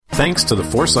Thanks to the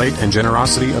foresight and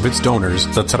generosity of its donors,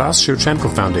 the Taras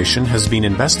Shevchenko Foundation has been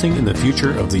investing in the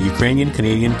future of the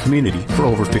Ukrainian-Canadian community for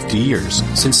over 50 years.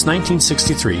 Since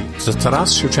 1963, the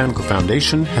Taras Shevchenko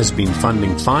Foundation has been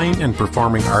funding fine and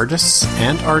performing artists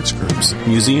and arts groups,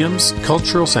 museums,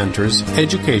 cultural centers,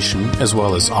 education, as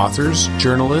well as authors,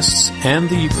 journalists, and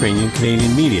the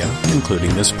Ukrainian-Canadian media,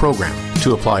 including this program.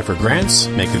 To apply for grants,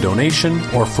 make a donation,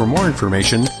 or for more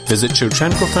information, visit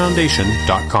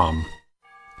ShevchenkoFoundation.com.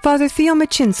 Father Theo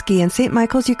Machinsky and St.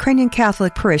 Michael's Ukrainian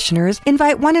Catholic parishioners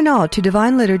invite one and all to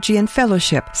Divine Liturgy and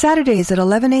Fellowship, Saturdays at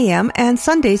 11 a.m. and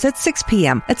Sundays at 6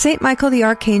 p.m. at St. Michael the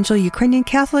Archangel Ukrainian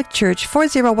Catholic Church,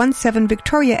 4017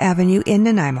 Victoria Avenue in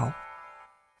Nanaimo.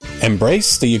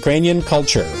 Embrace the Ukrainian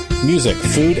culture, music,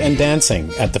 food, and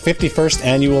dancing at the 51st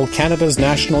Annual Canada's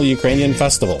National Ukrainian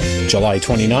Festival, July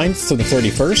 29th to the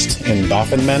 31st in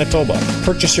Dauphin, Manitoba.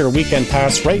 Purchase your weekend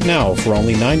pass right now for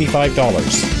only $95.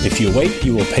 If you wait,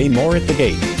 you will pay more at the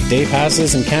gate. Day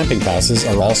passes and camping passes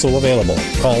are also available.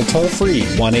 Call toll-free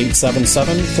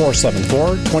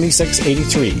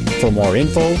 1-877-474-2683. For more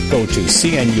info, go to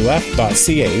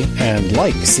cnuf.ca and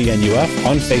like CNUF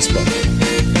on Facebook.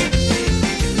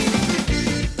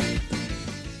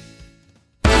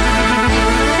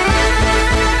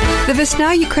 The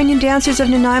Vesna Ukrainian Dancers of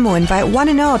Nanaimo invite one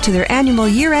and all to their annual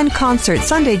year-end concert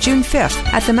Sunday, June 5th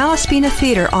at the Malaspina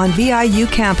Theatre on VIU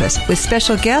campus with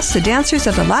special guests, the dancers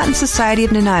of the Latin Society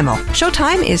of Nanaimo.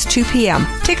 Showtime is 2 p.m.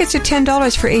 Tickets are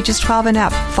 $10 for ages 12 and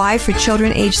up, $5 for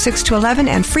children aged 6 to 11,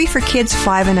 and free for kids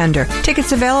 5 and under.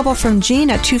 Tickets available from Jean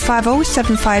at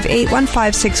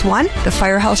 250-758-1561, the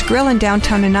Firehouse Grill in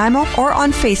downtown Nanaimo, or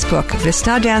on Facebook,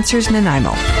 Vesna Dancers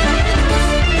Nanaimo.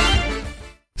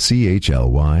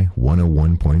 CHLY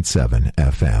 101.7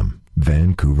 FM,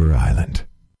 Vancouver Island.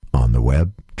 On the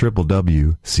web,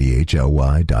 www.chly.ca.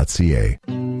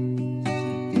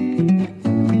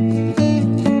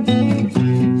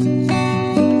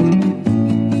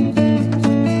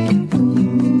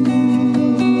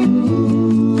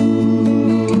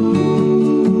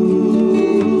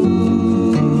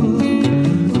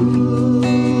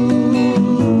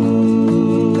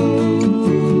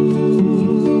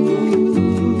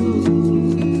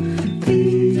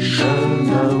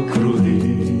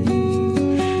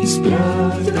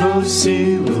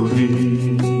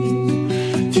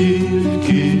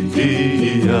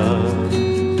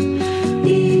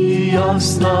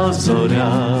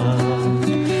 Зоря,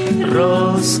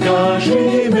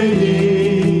 розкажи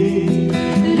мені,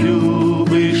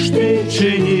 любиш ти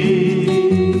чи ні,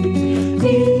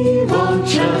 і в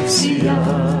очах сія,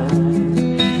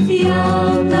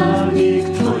 я навік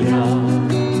твоя,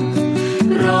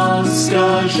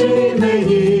 розкажи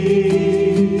мені,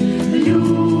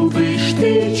 любиш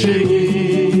ти чи ні,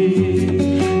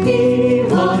 і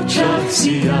в очах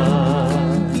сія,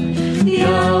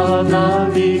 я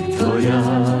навік твоя.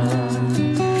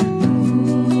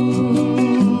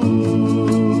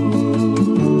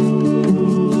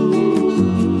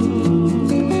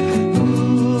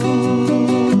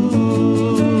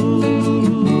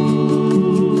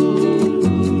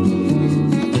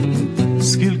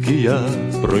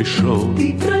 Пройшов,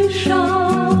 ти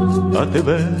пройшов, а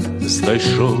тебе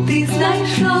знайшов, ти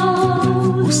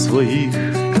знайшов у своїх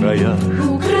краях,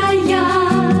 у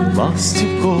краях,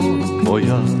 ластівко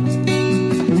моя.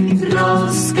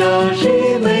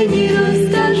 Розкажи мені,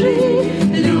 розкажи,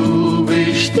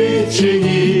 любиш ти чи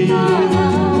ні,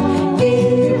 і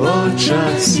в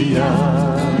очах сія,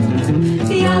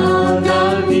 я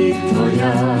навік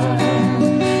твоя.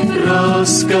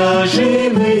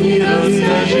 Розкажи мені,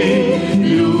 розкажи,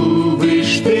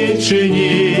 любиш ти чи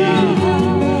ні,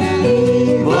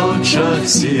 в очах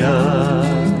сія,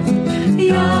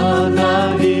 я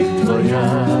навік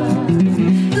твоя.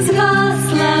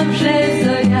 Згасла вже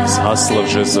зоря, згасла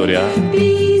вже зоря,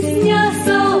 пісня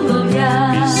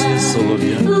солов'я, пісня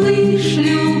солов'я, лиш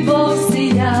любов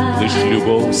сія, лиш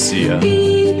любов сія, і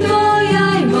твоя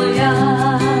й моя.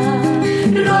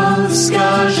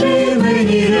 Розкажи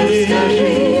мені,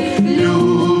 розкажи,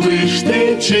 любиш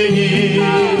ти чи ні,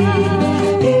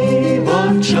 і в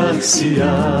очах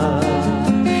сія,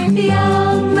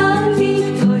 я навік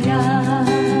твоя.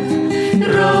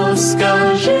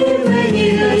 Розкажи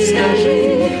мені, розкажи,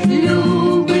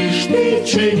 любиш ти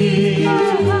чи ні,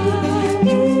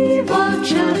 і в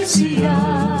очах сія,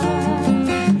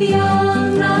 я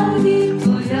навік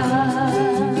твоя.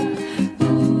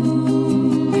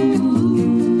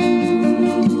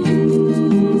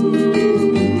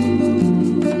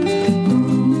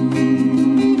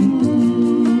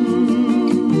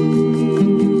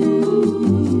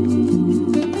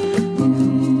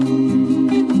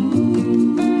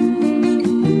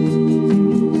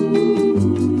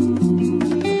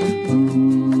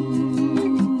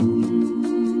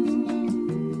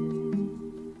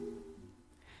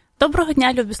 Доброго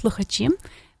дня, любі слухачі!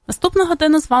 Наступну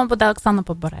годину з вами буде Оксана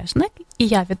Побережник, і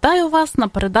я вітаю вас на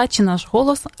передачі «Наш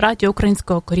голос» Радіо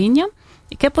Українського коріння,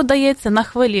 яке подається на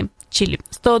хвилі Чилі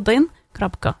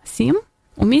 101.7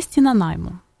 у місті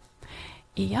Нанаймо.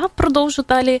 І я продовжу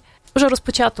далі вже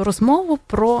розпочату розмову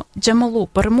про Джамалу,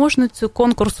 переможницю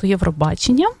конкурсу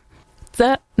Євробачення.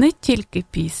 Це не тільки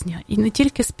пісня і не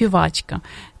тільки співачка,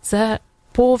 це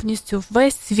повністю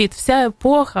весь світ, вся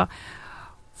епоха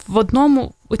в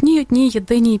одній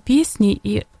єдиній пісні,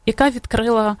 і яка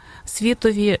відкрила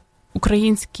світові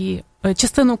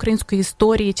частину української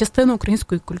історії, частину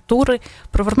української культури,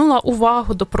 привернула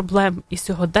увагу до проблем і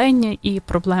сьогодення, і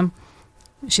проблем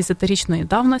 60-річної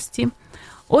давності.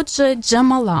 Отже,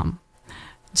 Джамала.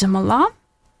 Джамала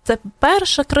 – це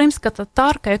перша кримська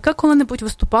татарка, яка коли-небудь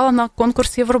виступала на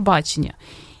конкурсі Євробачення.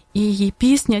 І її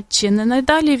пісня чи не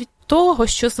найдалі від того,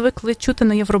 що звикли чути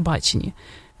на Євробаченні.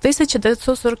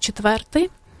 1944,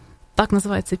 так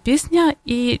називається пісня,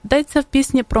 і йдеться в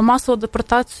пісні про масову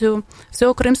депортацію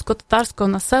всього кримсько-татарського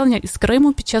населення із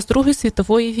Криму під час Другої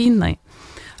світової війни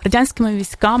радянськими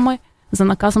військами за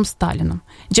наказом Сталіна.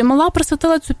 Джамала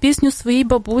присвятила цю пісню своїй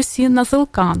бабусі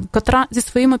Назилкан, котра зі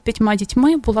своїми 5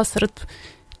 дітьми була серед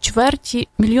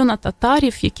 250,000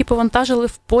 татарів, які повантажили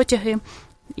в потяги,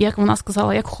 як вона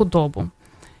сказала, як худобу.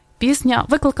 Пісня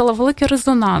викликала великий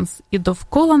резонанс, і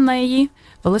довкола неї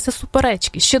велися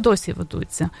суперечки, ще досі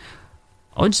ведуться.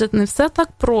 Отже, не все так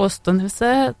просто, не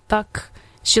все так,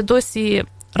 ще досі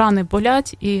рани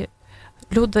болять, і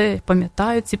люди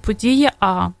пам'ятають ці події,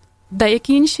 а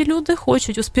деякі інші люди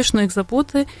хочуть успішно їх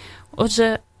забути.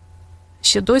 Отже,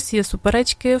 ще досі є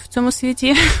суперечки в цьому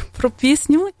світі про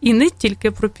пісню, і не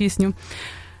тільки про пісню.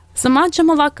 Сама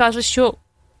Джамала каже, що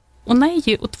у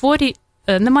неї у творі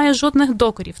немає жодних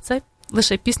докорів, це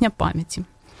лише пісня пам'яті.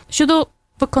 Щодо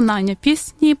виконання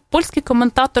пісні, польський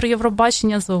коментатор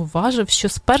Євробачення зауважив, що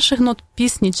з перших нот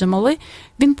пісні Джамали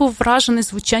він був вражений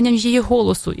звучанням її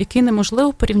голосу, який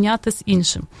неможливо порівняти з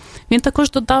іншим. Він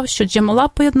також додав, що Джамала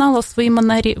поєднала у своїй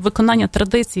манері виконання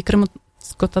традицій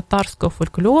кримсько-татарського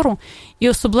фольклору і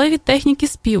особливі техніки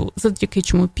співу, завдяки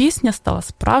чому пісня стала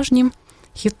справжнім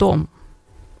хітом.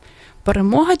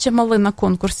 Перемога Джамали на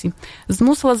конкурсі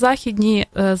змусила західні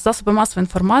засоби масової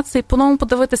інформації по-новому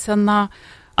подивитися на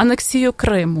анексію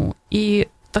Криму і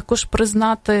також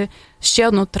признати ще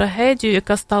одну трагедію,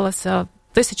 яка сталася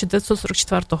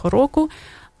 1944 року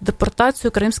 –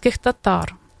 депортацію кримських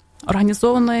татар,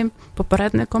 організованої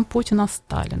попередником Путіна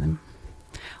Сталіним.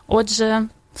 Отже,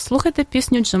 слухайте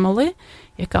пісню Джамали,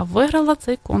 яка виграла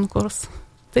цей конкурс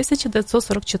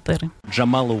 1944.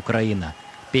 Джамала, Україна.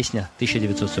 Песня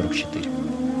 1944.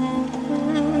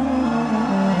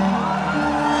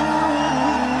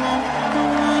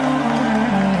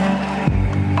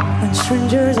 When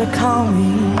strangers are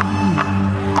coming,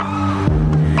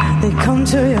 they come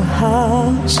to your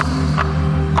house,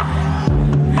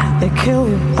 they kill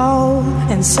you all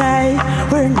and say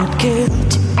we're not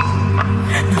guilty,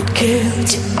 not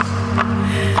guilty.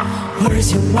 Where's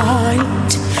your mind?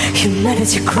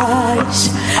 Humanity cries.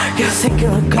 You think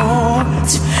you're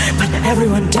gods, but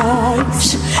everyone dies.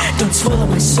 Don't swallow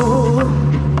my soul,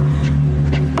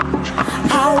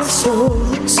 our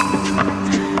souls.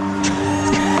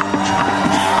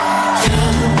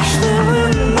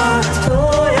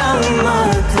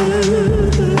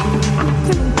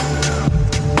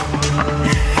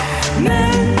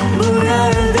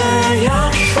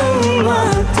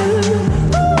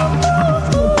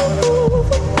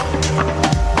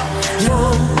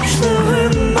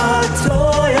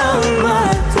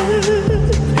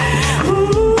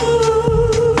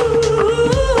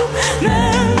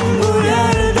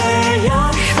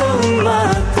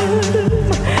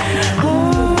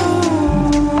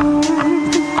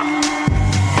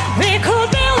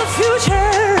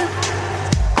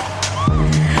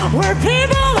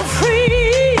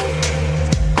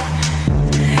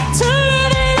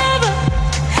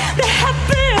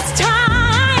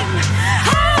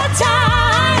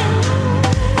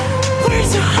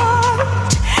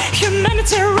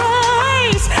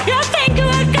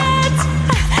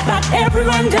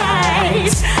 Everyone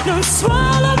dies. Don't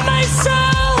swallow my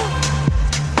soul,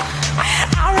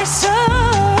 our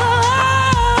souls.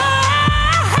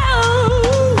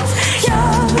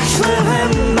 Jag vill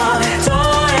hemma, då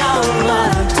jag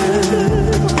möter.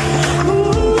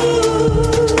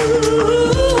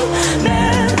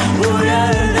 Men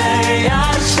börjar det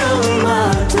jag som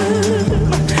möter.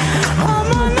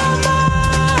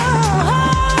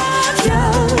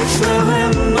 Jag vill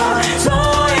hemma, då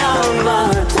jag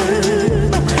möter.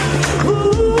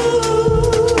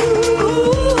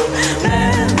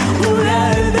 Men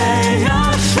börjar det jag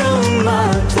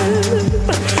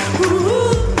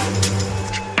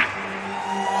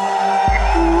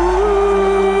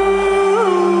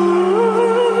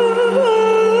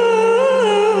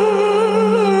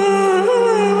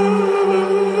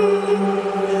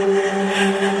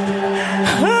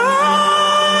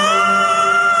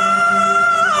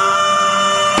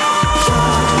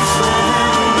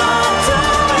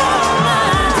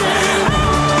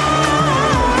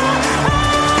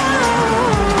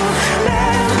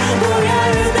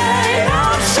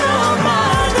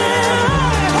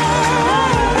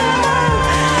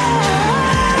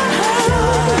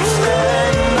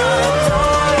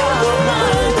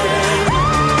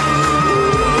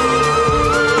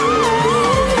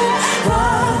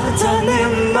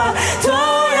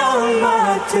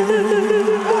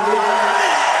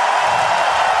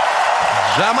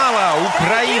Джамала,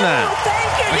 Украина.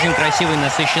 Очень красивый,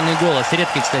 насыщенный голос.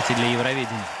 Редкий, кстати, для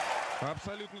Евровидения.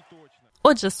 Абсолютно точно.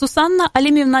 Отже, Сусанна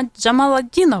Алімівна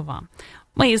Джамаладдінова,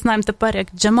 ми її знаємо тепер як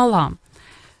Джамала,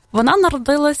 вона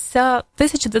народилася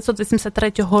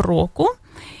 1983 року,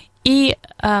 і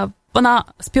вона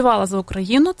співала за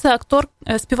Україну. Це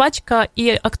співачка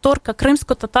і акторка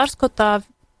кримсько-татарського та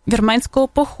вірменського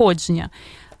походження.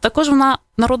 Також вона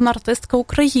народна артистка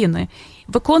України.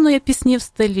 Виконує пісні в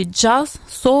стилі джаз,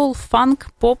 соул, фанк,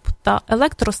 поп та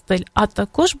електростиль, а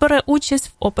також бере участь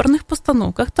в оперних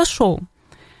постановках та шоу.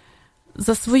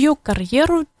 За свою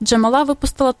кар'єру Джамала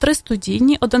випустила 3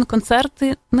 студійні, 1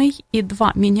 концертний і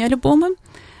 2 міні-альбоми,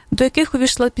 до яких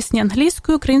увійшли пісні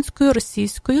англійською, українською,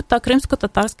 російською та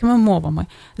кримсько-татарськими мовами.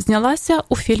 Знялася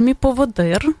у фільмі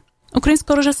 «Поводир»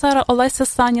 українського режисера Олеся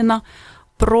Саніна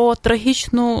про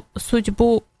трагічну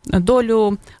судьбу,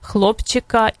 долю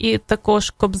хлопчика і також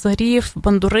кобзарів,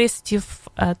 бандуристів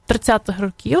 30-х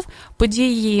років.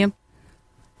 Події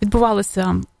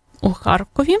відбувалися у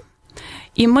Харкові.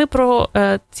 І ми про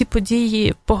ці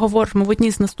події поговоримо в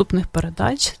одній з наступних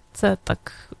передач. Це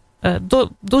так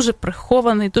дуже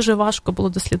прихований, дуже важко було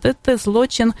дослідити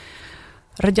злочин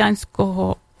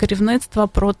радянського керівництва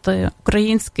проти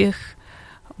українських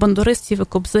бандуристів і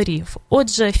кобзарів.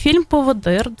 Отже, фільм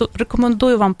 «Поводир»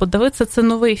 рекомендую вам подивитися. Це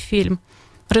новий фільм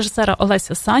режисера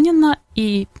Олеся Саніна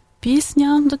і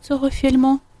пісня до цього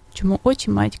фільму «Чому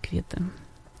очі мають квіти»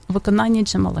 у виконанні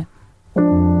Джамали.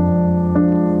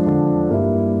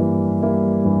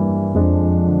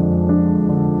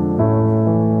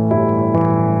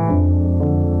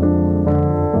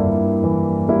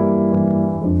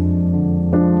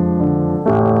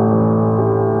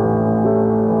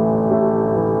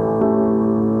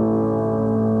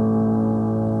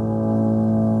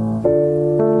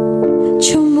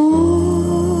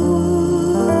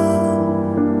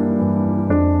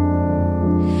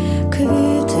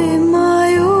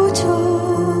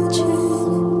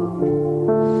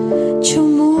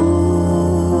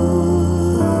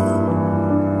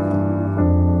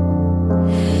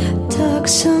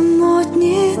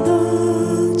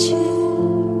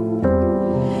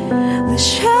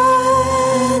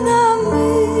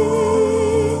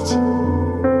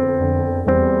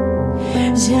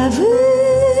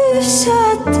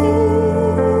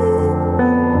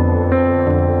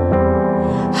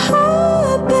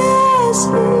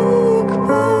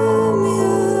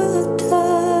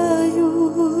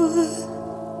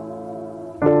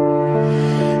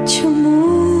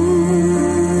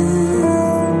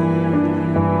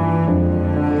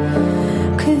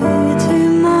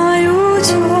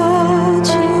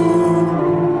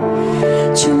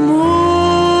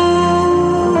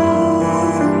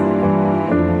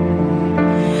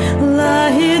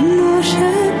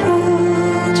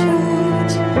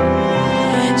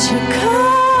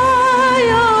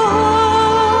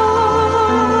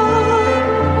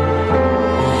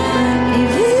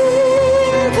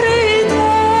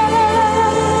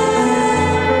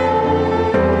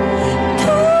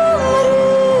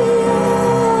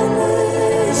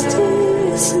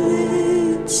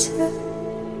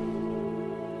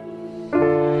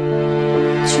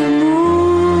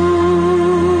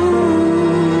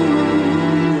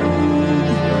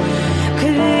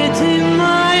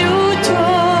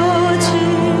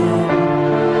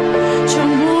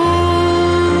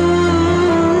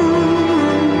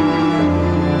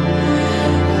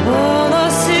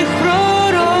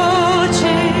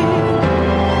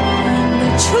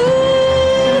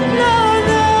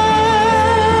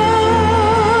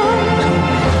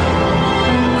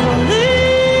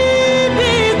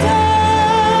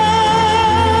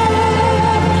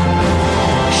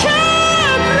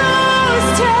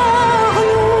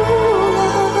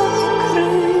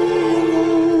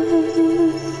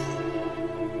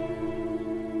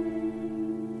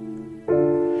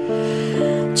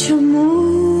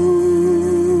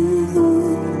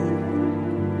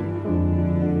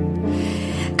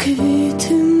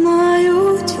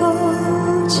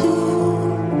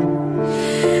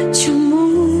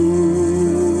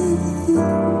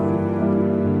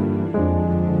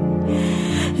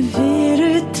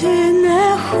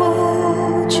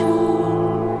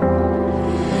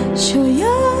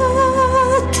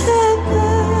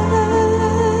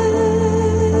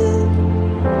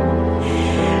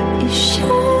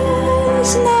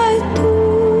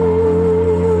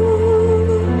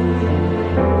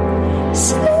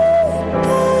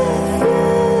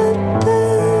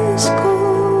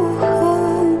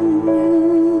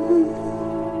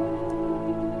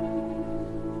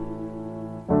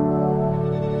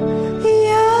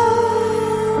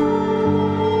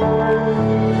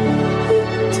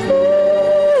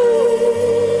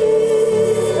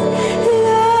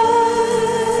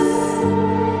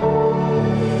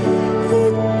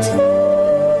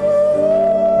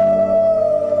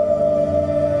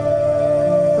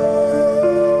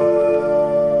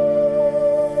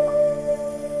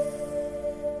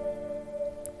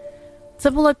 Це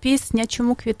була пісня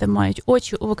 «Чому квіти мають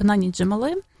очі» у виконанні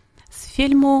Джамали з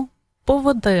фільму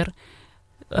 «Поводир».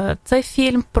 Це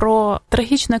фільм про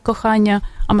трагічне кохання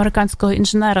американського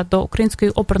інженера до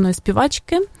української оперної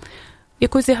співачки,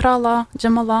 яку зіграла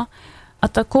Джамала, а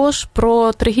також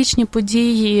про трагічні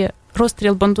події,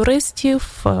 розстріл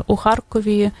бандуристів у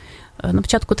Харкові на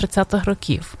початку 30-х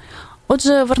років.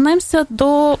 Отже, вернемося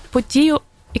до подій,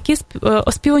 які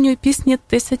оспівані у пісні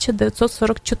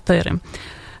 1944.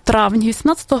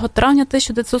 18 травня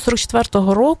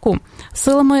 1944 року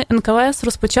силами НКВС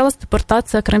розпочалась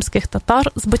депортація кримських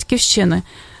татар з батьківщини.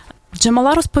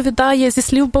 Джамала розповідає зі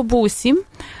слів бабусі,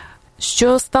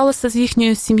 що сталося з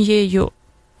їхньою сім'єю.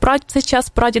 В цей час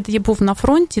прадід її був на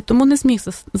фронті, тому не зміг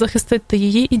захистити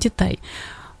її і дітей.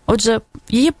 Отже,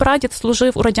 її прадід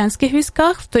служив у радянських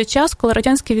військах в той час, коли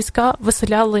радянські війська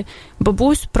виселяли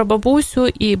бабусю, прабабусю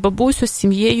і бабусю з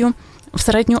сім'єю в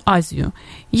Середню Азію.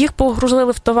 Їх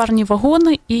погрузили в товарні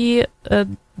вагони і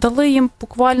дали їм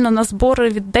буквально на збори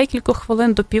від декількох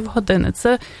хвилин до півгодини.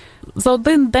 Це за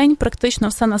один день практично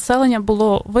все населення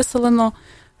було виселено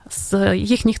з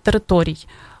їхніх територій.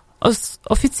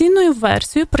 Офіційною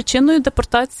версією причиною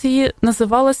депортації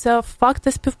називалися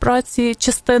факти співпраці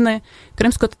частини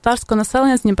кримсько-татарського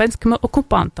населення з німецькими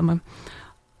окупантами.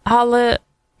 Але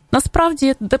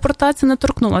насправді депортація не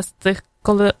торкнулася цих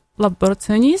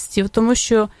колабораціоністів, тому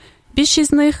що більшість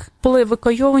з них були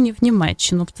евакуйовані в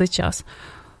Німеччину в цей час.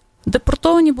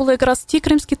 Депортовані були якраз ті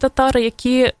кримські татари,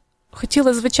 які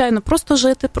хотіли, звичайно, просто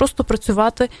жити, просто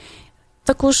працювати.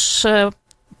 Також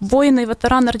воїни і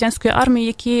ветерани радянської армії,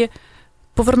 які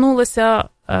повернулися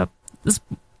з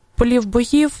полів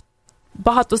боїв,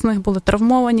 багато з них були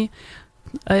травмовані.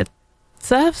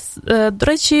 Це, до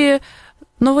речі,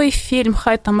 новий фільм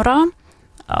 «Хайтам-Ра».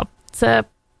 Це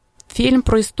фільм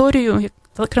про історію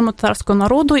кримськотатарського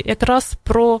народу, якраз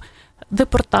про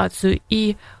депортацію.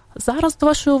 І зараз, до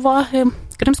вашої уваги,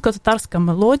 кримсько-татарська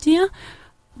мелодія,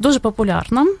 дуже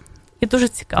популярна і дуже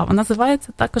цікава. Називається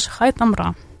також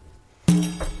 «Хайтам-Ра».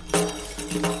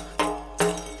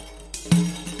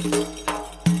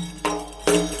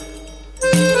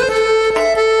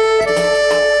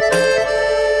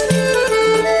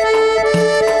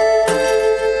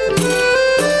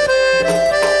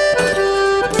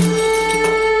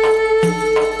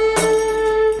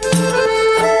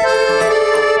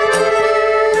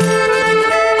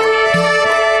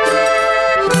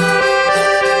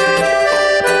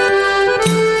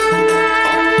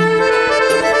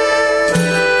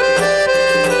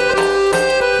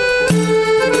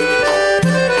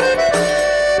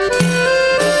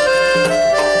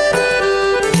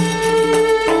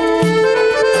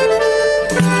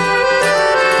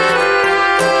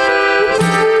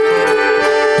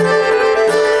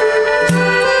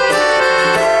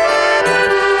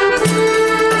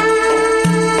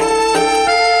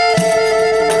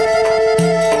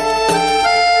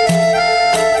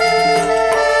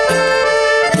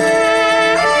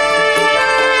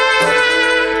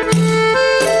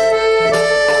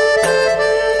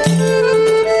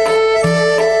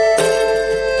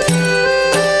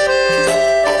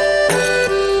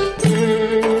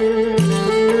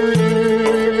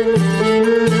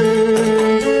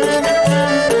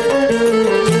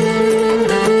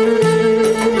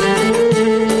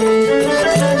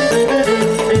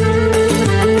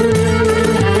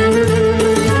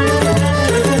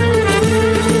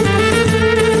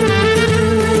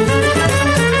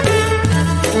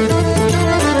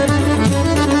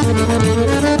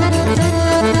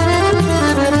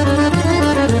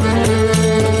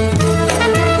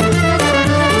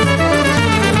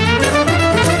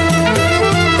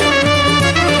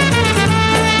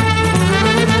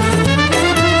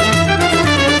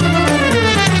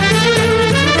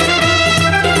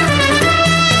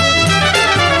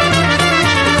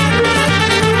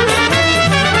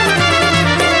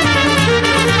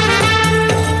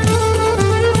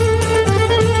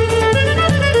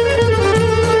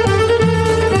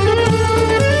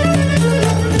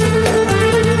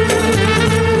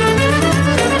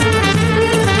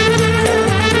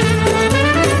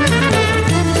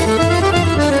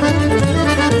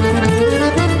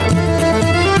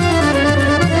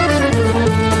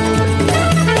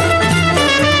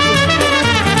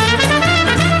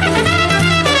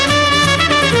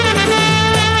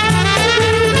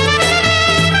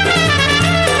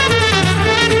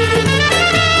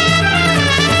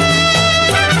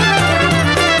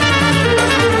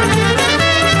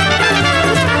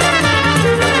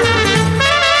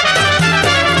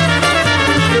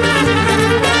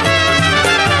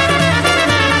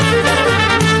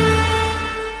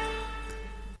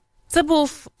 Це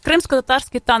був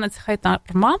кримсько-татарський танець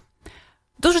 «Хайтам-Ра».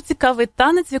 Дуже цікавий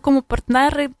танець, в якому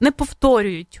партнери не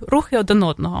повторюють рухи один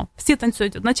одного. Всі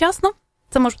танцюють одночасно,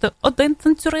 це може бути один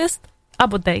танцюрист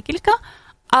або декілька,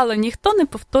 але ніхто не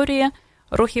повторює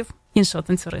рухів іншого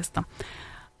танцюриста.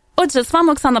 Отже, з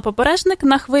вами Оксана Побережник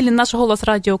на хвилі «Наш голос»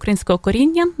 радіо українського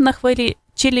коріння, на хвилі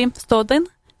Чилі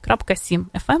 101.7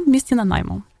 FM в місті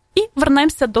Нанаймо. І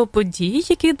вернемося до подій,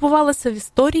 які відбувалися в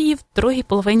історії в другій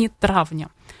половині травня.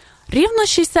 Рівно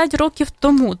 60 років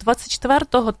тому, 24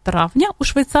 травня, у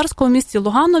швейцарському місті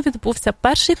Лугано відбувся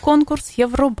перший конкурс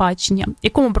Євробачення, в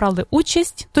якому брали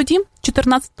участь тоді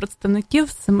 14 представників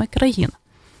з 7 країн.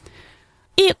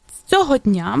 І з цього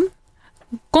дня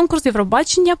конкурс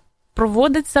Євробачення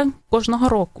проводиться кожного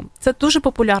року. Це дуже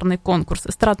популярний конкурс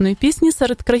естрадної пісні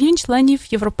серед країн-членів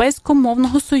Європейського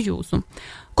мовного союзу.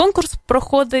 Конкурс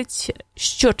проходить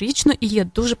щорічно і є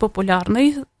дуже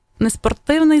популярний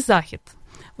неспортивний захід.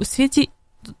 У світі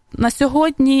на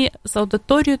сьогодні за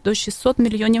аудиторією до 600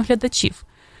 мільйонів глядачів.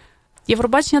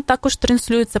 Євробачення також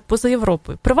транслюється поза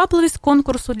Європою. Привабливість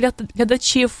конкурсу для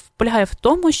глядачів полягає в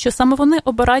тому, що саме вони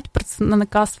обирають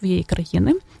представника своєї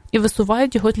країни і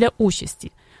висувають його для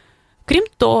участі. Крім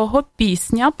того,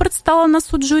 пісня, представлена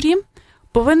суд журі,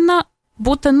 повинна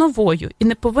бути новою і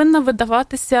не повинна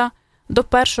видаватися до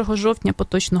 1 жовтня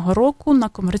поточного року на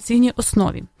комерційній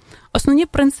основі. Основні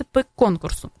принципи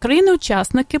конкурсу.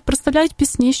 Країни-учасники представляють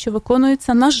пісні, що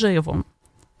виконуються наживо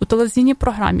у телевізійній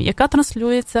програмі, яка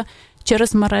транслюється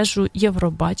через мережу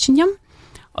Євробачення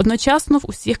одночасно в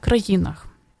усіх країнах.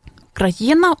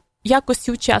 Країна в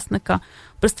якості учасника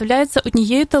представляється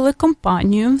однією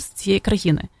телекомпанією з цієї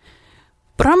країни.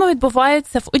 Програма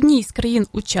відбувається в одній з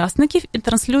країн-учасників і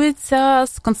транслюється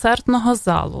з концертного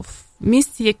залу в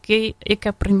місті,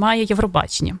 яке приймає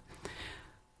Євробачення.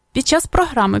 Під час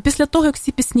програми, після того, як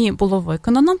всі пісні було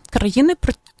виконано, країни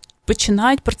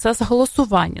починають процес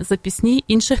голосування за пісні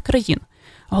інших країн.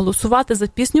 Голосувати за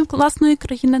пісню власної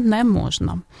країни не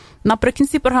можна.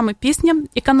 Наприкінці програми пісня,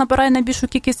 яка набирає найбільшу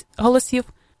кількість голосів,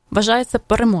 вважається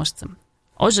переможцем.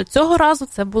 Отже, цього разу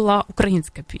це була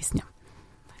українська пісня.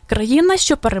 Країна,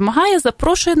 що перемагає,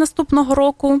 запрошує наступного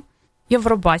року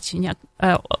Євробачення,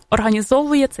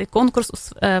 організовує цей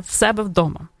конкурс в себе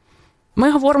вдома.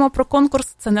 Ми говоримо про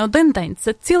конкурс, це не один день,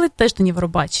 це цілий тиждень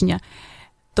Євробачення,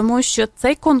 тому що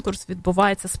цей конкурс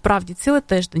відбувається справді цілий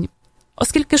тиждень.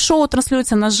 Оскільки шоу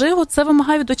транслюється наживо, це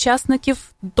вимагає від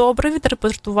учасників добре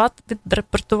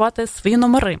відрепертувати свої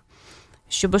номери,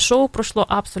 щоб шоу пройшло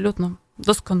абсолютно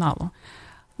досконало.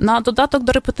 На додаток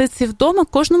до репетиції вдома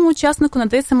кожному учаснику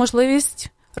надається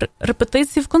можливість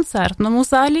репетиції в концертному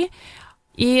залі,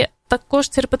 і також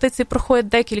ці репетиції проходять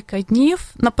декілька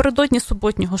днів. Напередодні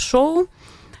суботнього шоу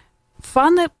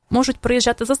фани можуть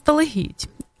приїжджати заздалегідь.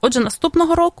 Отже,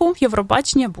 наступного року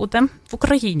Євробачення буде в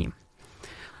Україні.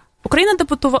 Україна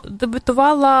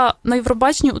дебютувала на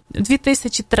Євробаченні у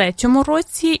 2003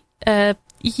 році.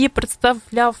 Її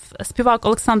представляв співак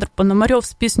Олександр Пономарьов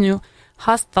з піснею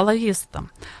 «Хаста ла віста».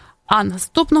 А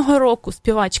наступного року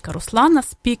співачка Руслана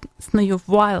з піснею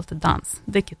 «Wild Dance»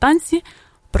 «Дикі танці»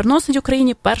 приносить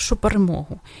Україні першу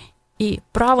перемогу і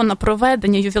право на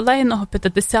проведення ювілейного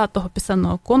 50-го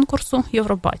пісенного конкурсу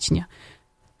Євробачення.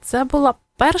 Це була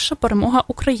перша перемога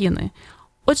України.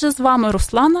 Отже, з вами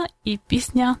Руслана і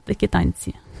пісня «Дикі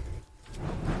танці».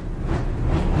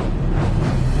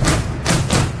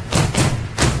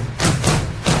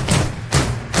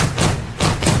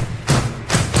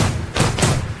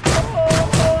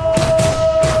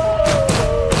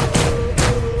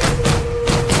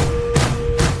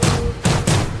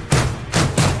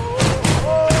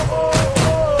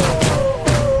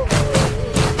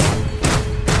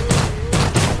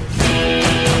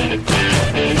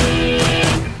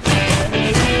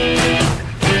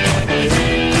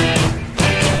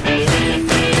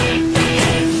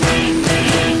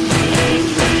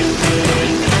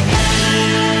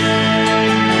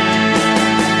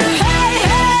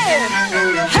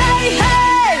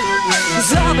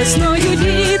 Весною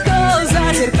літо,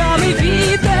 за зірками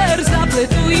вітер,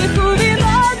 заплету їх у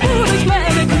вінок, будуть в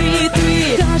мене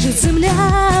квіти. Кажуть,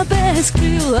 земля без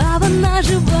крил, а вона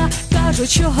жива. Кажуть,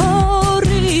 що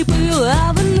гори пил,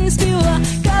 а вони співа.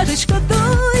 Кажуть,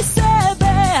 шкодуй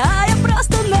себе, а я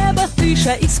просто небо,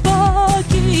 тиша і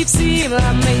спокій всім,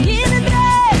 а мені не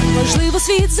треба. Можливо,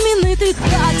 світ змінити,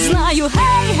 так знаю,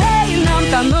 гей, гей,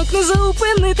 нам танок не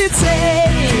зупинити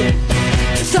цей.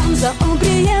 Там за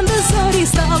обрієм без зорі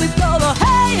стали коло,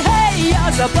 гей, гей,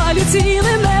 я запалю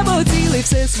ціле небо, цілий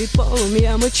всесвіт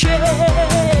полум'ям очей.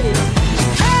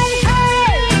 Гей,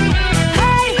 гей,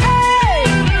 гей, гей,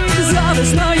 за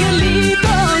весною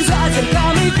літом, за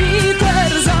зірками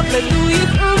вітер, заплету їх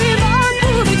у вінок,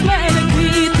 будуть в мене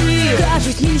квіти.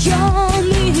 Кажуть,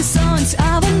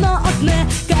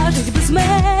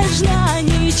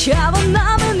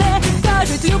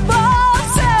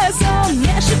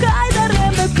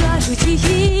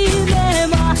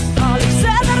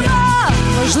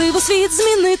 світ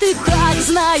змінити, так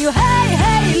знаю, гей,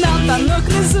 гей, нам танок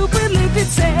не зупинити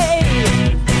цей.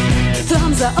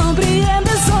 Там за обрієм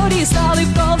де зорі стали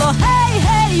в коло, гей,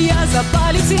 гей, я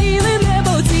запалю ціле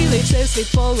небо, цілий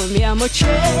всесвіт полум'ям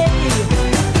очей.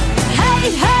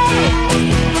 Гей,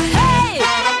 гей, гей,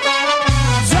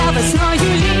 за весною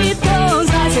літо,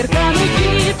 за зірками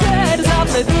вітер,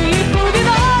 заплету їх у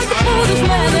вінок, будуть в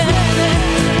мене.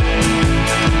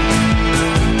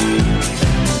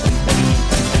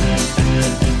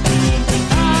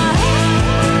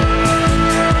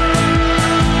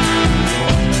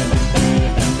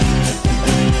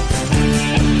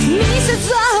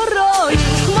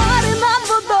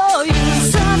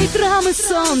 Вітрами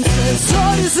сонце,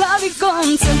 зорі за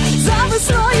віконцем, за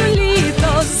весною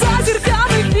літо, за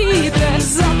зірками вітер,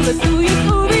 заплету їх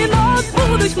у вінок,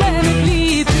 будуть в мене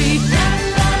квіти.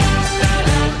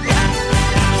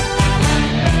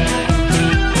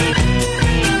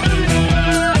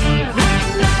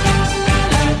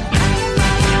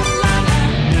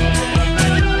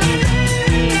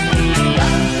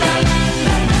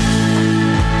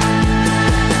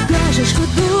 Каже,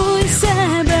 шкодуй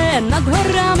себе, над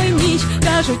горами ніч,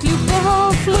 кажуть,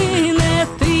 любов мине,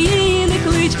 ти її не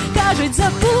клич, кажуть,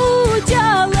 забудь,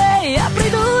 але я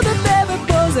прийду до тебе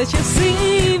поза часи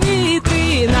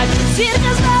вітри, наче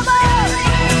зірка з неба.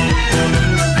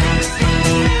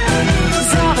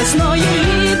 За весною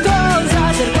літо,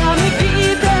 за зірками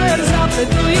вітер,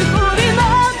 заплету їх у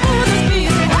вінок, будуть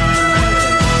квіти.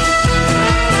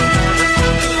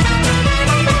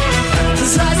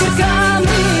 За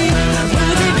зірками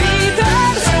буде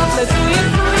вітер, заплету їх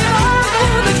у вінок,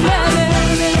 будуть в мене.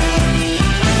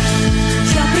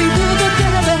 Я прийду до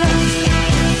тебе,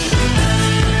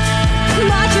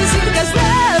 наче зірка з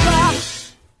неба.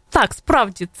 Так,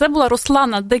 справді, це була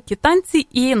Руслана «Дикі танці»,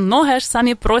 і ноги аж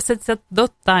самі просяться до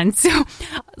танцю.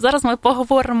 Зараз ми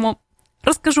поговоримо,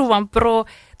 розкажу вам про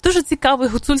дуже цікавий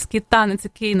гуцульський танець,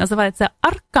 який називається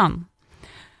аркан.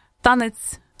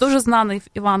 Танець дуже знаний в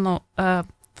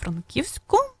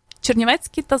Івано-Франківську,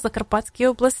 Чернівецькій та Закарпатській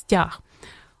областях.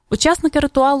 Учасники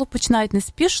ритуалу починають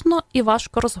неспішно і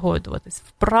важко розгойдуватись.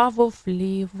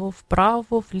 Вправо-вліво,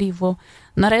 вправо-вліво.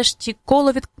 Нарешті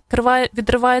коло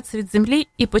відривається від землі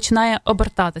і починає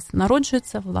обертатись.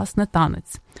 Народжується, власне,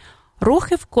 танець.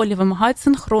 Рухи в колі вимагають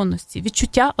синхронності,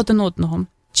 відчуття один одного.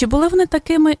 Чи були вони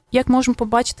такими, як можемо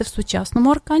побачити в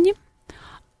сучасному аркані?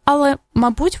 Але,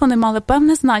 мабуть, вони мали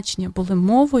певне значення, були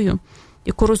мовою,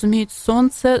 яку розуміють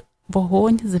сонце,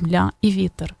 вогонь, земля і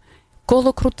вітер.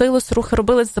 Коло крутилось, рухи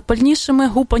робились запальнішими,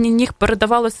 гупання ніг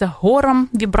передавалося горам,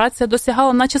 вібрація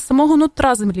досягала наче самого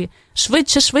нутра землі.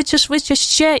 Швидше, швидше, швидше,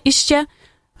 ще і ще.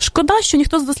 Шкода, що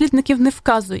ніхто з дослідників не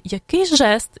вказує, який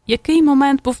жест, який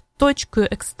момент був точкою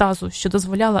екстазу, що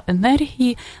дозволяла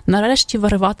енергії нарешті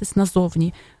вириватись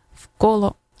назовні,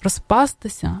 вколо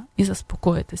розпастися і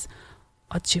заспокоїтись.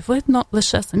 Очевидно,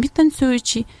 лише самі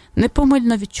танцюючі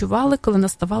непомильно відчували, коли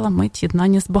наставала мить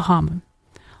єднання з богами.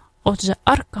 Отже,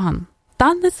 аркан –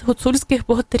 танець гуцульських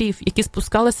богатирів, які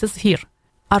спускалися з гір.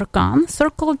 Arkan,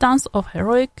 circle dance of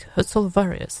heroic Hutzul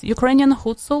warriors, Ukrainian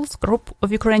Hutsuls, group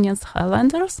of Ukrainian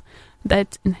Highlanders that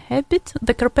inhabit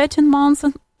the Carpathian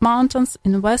Mountains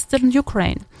in western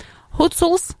Ukraine.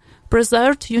 Hutsuls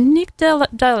preserved unique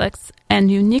dialects and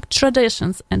unique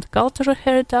traditions and cultural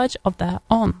heritage of their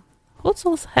own.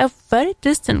 Hutsuls have very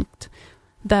distinct,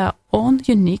 their own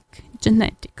unique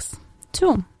genetics.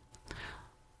 Too.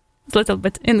 A little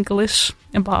bit English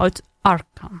about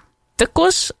Arkan.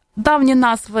 Також давні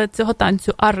назви цього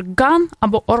танцю – арган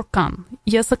або оркан.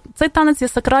 Цей танець є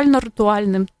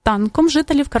сакрально-ритуальним танком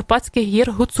жителів Карпатських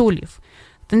гір гуцулів.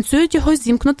 Танцюють його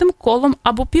зімкнутим колом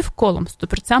або півколом з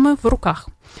топірцями в руках.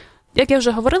 Як я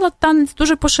вже говорила, танець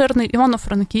дуже поширений в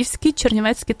Івано-Франківській,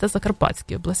 Чернівецькій та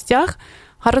Закарпатській областях.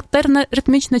 Характерне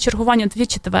ритмічне чергування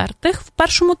 2/4 в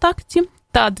першому такті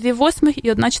та 2/8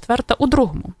 і 1/4 у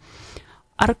другому.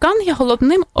 Аркан є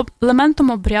головним елементом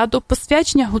обряду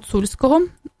посвячення гуцульського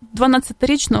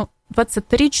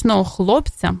 20-річного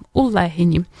хлопця у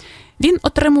Легіні. Він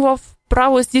отримував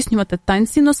право здійснювати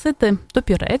танці, носити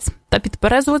топірець та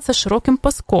підперезуватися широким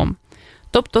паском,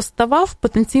 тобто ставав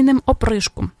потенційним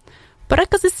опришком.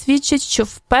 Перекази свідчать, що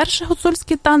вперше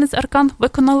гуцульський танець аркан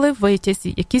виконали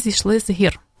витязі, які зійшли з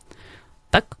гір.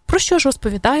 Так про що ж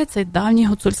розповідає цей давній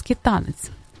гуцульський танець?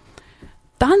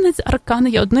 Танець аркан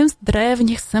є одним з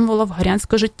древніх символів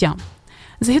горянського життя.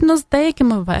 Згідно з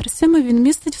деякими версіями, він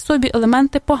містить в собі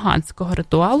елементи поганського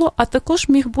ритуалу, а також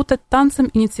міг бути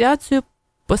танцем-ініціацією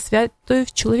посвятою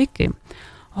в чоловіки.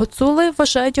 Гуцули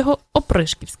вважають його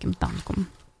опришківським танком.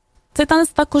 Цей танець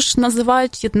також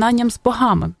називають єднанням з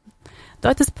богами.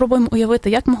 Давайте спробуємо уявити,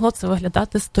 як могло це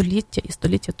виглядати століття і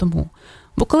століття тому.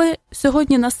 Бо коли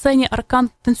сьогодні на сцені аркан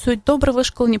танцюють добре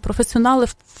вишколені професіонали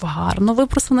в гарно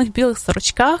випросаних білих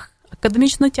сорочках,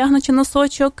 академічно тягнучи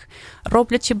носочок,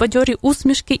 роблячи бадьорі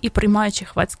усмішки і приймаючи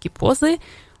хвацькі пози,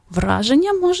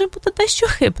 враження може бути дещо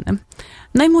хибним.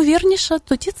 Наймовірніше,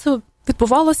 тоді це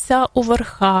відбувалося у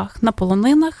верхах, на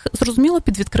полонинах, зрозуміло,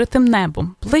 під відкритим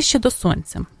небом, ближче до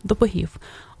сонця, до богів.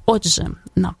 Отже,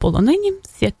 на полонині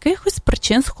з якихось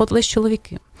причин сходились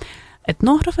чоловіки.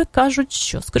 Етнографи кажуть,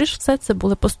 що, скоріш все, це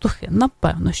були пастухи.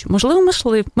 Напевно, що, можливо,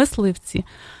 мисливці.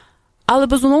 Але,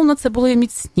 безумовно, це були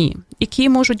міцні, які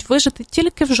можуть вижити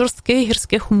тільки в жорстких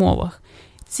гірських умовах.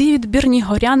 Ці відбірні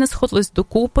горяни сходились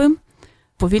докупи,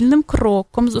 повільним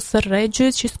кроком,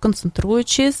 зосереджуючись,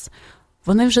 концентруючись.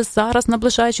 Вони вже зараз,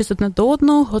 наближаючись одне до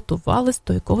одного, готувались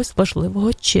до якогось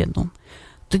важливого чину.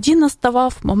 Тоді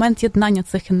наставав момент єднання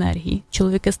цих енергій.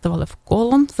 Чоловіки ставали в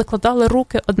коло, закладали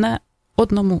руки одне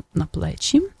одному на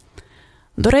плечі.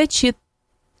 До речі,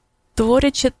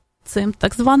 творячи цим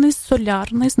так званий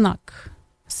солярний знак.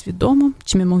 Свідомо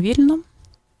чи мимовільно.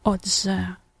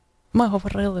 Отже, ми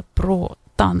говорили про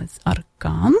танець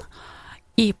аркан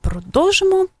і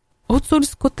продовжимо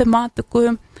гуцульську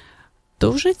тематикою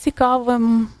дуже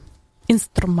цікавим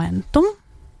інструментом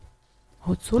 –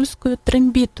 гуцульською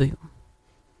трембітою.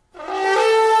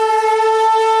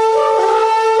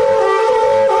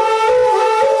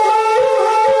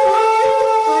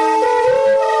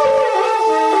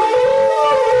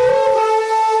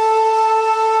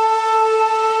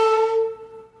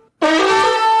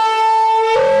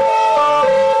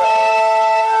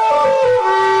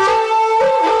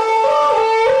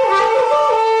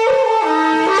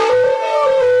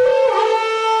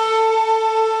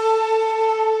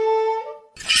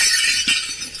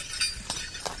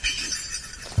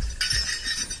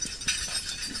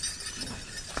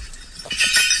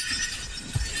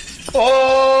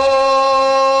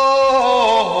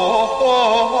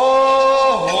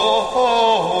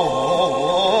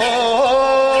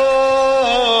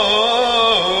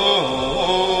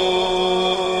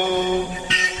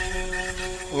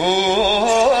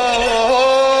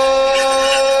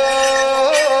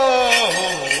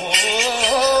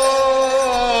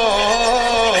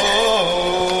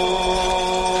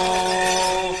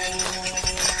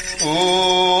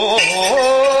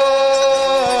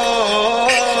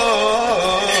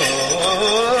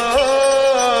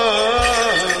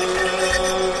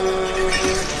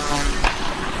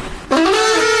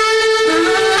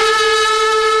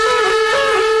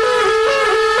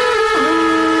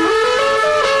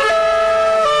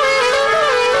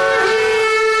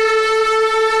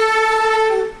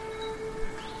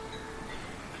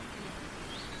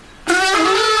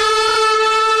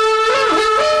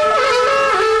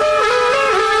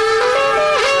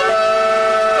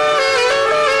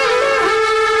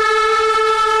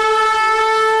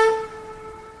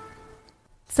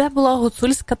 Це була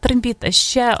гуцульська трембіта.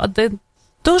 Ще один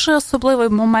дуже особливий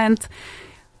момент.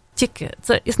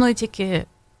 Це існує тільки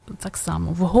так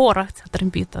само в горах ця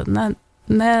трембіта,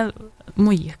 не в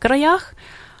моїх краях.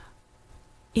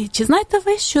 І чи знаєте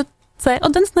ви, що це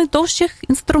один з найдовших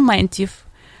інструментів?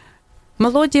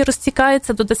 Мелодія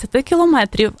розтікається до 10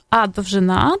 кілометрів, а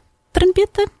довжина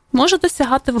трембіти може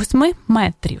досягати 8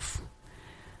 метрів.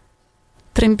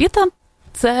 Трембіта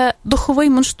 – це духовий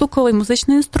мундштуковий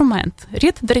музичний інструмент,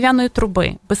 рід дерев'яної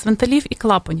труби, без вентилів і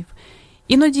клапанів,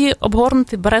 іноді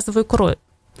обгорнутий березовою корою.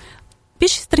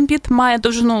 Більшість трембіт має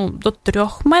довжину до 3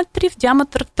 метрів,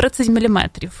 діаметр 30 мм,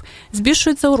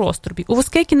 збільшується у розтрубі. У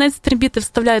вузький кінець трембіти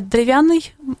вставляють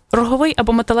дерев'яний, роговий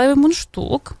або металевий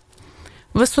мундштук.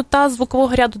 Висота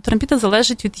звукового ряду трембіти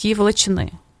залежить від її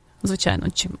величини. Звичайно,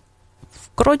 чим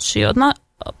коротший одна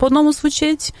по одному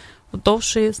звучить,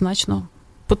 довший значно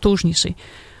потужніший.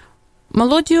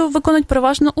 Мелодію виконують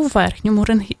переважно у верхньому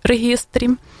регістрі.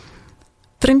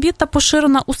 Трембіта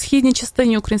поширена у східній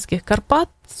частині українських Карпат,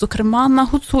 зокрема на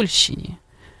Гуцульщині.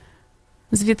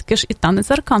 Звідки ж і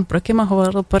танець аркан, про який ми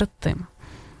говорили перед тим.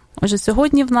 Отже,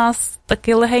 сьогодні в нас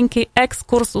такий легенький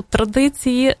екскурс у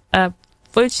традиції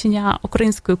вивчення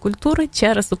української культури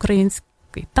через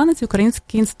український танець,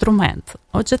 український інструмент.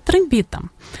 Отже, трембіта.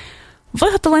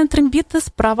 Виготовлення трембіти –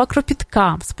 справа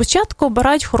кропітка. Спочатку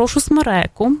обирають хорошу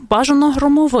смереку, бажано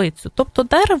громовицю, тобто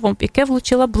дерево, яке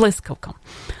влучила блискавка.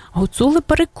 Гуцули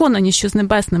переконані, що з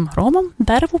небесним громом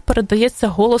дереву передається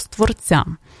голос творця.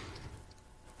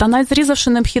 Та навіть зрізавши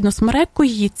необхідну смереку,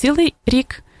 її цілий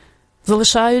рік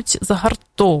залишають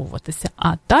загартовуватися.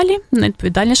 А далі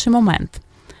найвідповідальніший момент.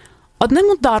 Одним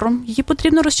ударом її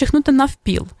потрібно розчахнути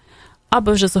навпіл,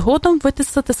 аби вже згодом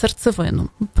витисати серцевину.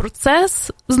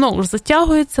 Процес знову ж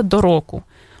затягується до року.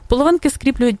 Половинки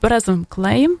скріплюють березовим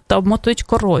клеєм та обмотують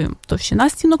корою. Товщина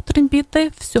стінок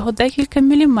трембіти всього декілька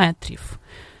міліметрів.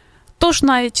 Тож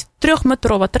навіть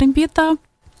 3-метрова трембіта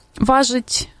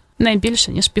важить не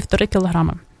більше, ніж 1,5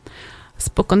 кілограма.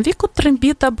 Споконвіку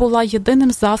трембіта була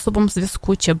єдиним засобом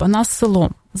зв'язку чабана з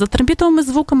селом. За трембітовими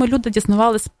звуками люди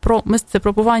дізнавались про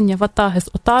місцепробування ватаги з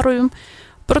отарою,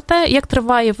 про те, як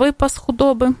триває випас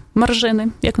худоби, маржини,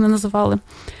 як вони називали.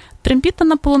 Трембіта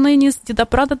на полонині з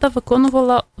діда-прадеда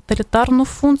виконувала утилітарну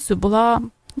функцію, була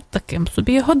таким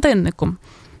собі годинником.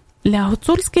 Для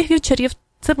гуцульських вівчарів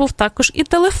це був також і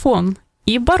телефон,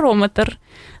 і барометр.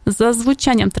 За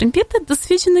звучанням трембіти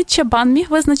досвідчений чабан міг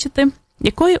визначити,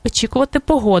 якої очікувати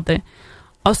погоди.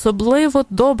 Особливо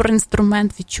добрий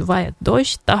інструмент відчуває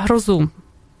дощ та грозу.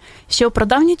 Ще у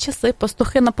прадавні часи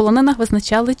пастухи на полонинах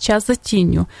визначали час за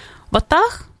тінню.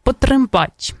 Ватаг –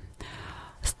 потрембач.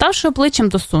 Ставши обличчям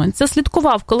до сонця,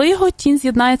 слідкував, коли його тінь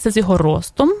з'єднається з його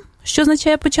ростом, що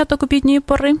означає початок обідньої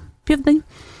пори, південь.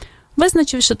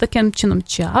 Визначивши таким чином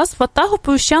час, ватаг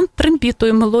оповіщав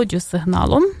трембітою мелодію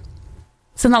сигналом.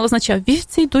 Сигнал означав,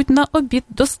 вівці йдуть на обід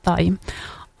до стаї.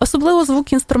 Особливо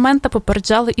звуки інструмента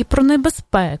попереджали і про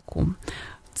небезпеку.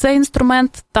 Цей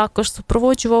інструмент також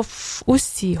супроводжував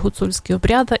усі гуцульські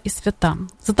обряди і свята.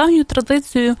 За давньою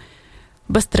традицією,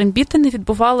 без трембіти не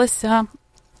відбувалося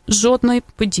жодної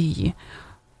події.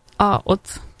 А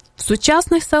от в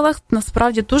сучасних селах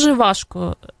насправді дуже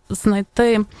важко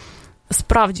знайти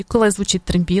справді, коли звучить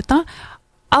трембіта.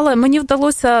 Але мені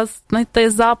вдалося знайти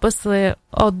записи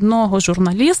одного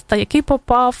журналіста, який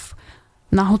попав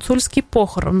на гуцульські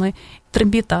похорони.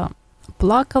 Трембіта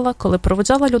плакала, коли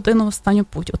проведжала людину в останню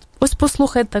путь. Ось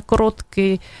послухайте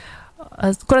коротке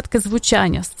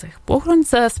звучання з цих похорон.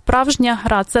 Це справжня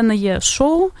гра, це не є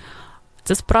шоу,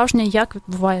 це справжнє, як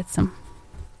відбувається.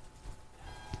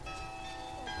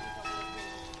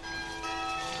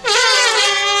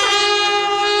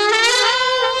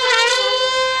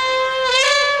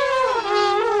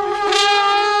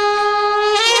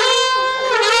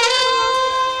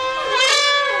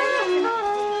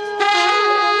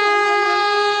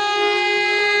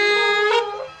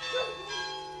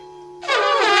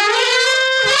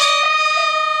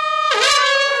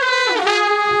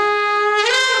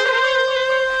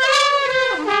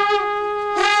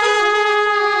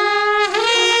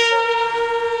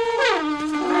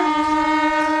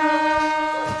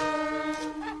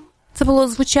 Це було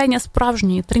звучання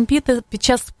справжньої трембіти під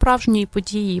час справжньої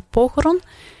події похорон.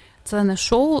 Це не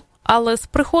шоу, але з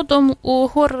приходом у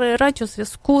гори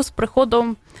радіозв'язку, з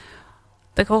приходом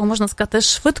такого, можна сказати,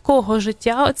 швидкого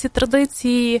життя, оці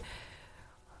традиції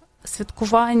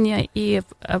святкування і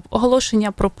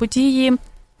оголошення про події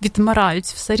відмирають.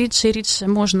 Все рідше і рідше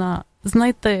можна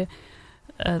знайти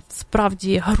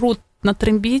справді гру на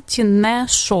трембіті, не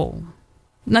шоу.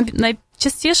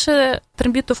 Найчастіше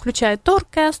трембіту включають до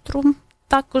оркестру,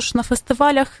 також на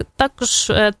фестивалях,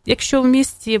 також, якщо в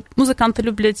місті музиканти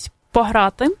люблять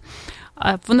пограти,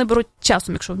 вони беруть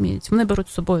часом, якщо вміють, вони беруть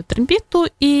з собою трембіту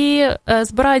і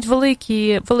збирають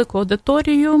велику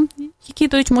аудиторію, які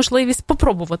дають можливість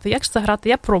попробувати, як ж це грати.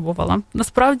 Я пробувала.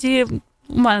 Насправді,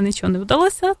 у мене нічого не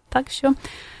вдалося, так що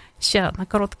ще одна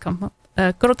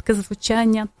коротке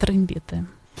звучання трембіти.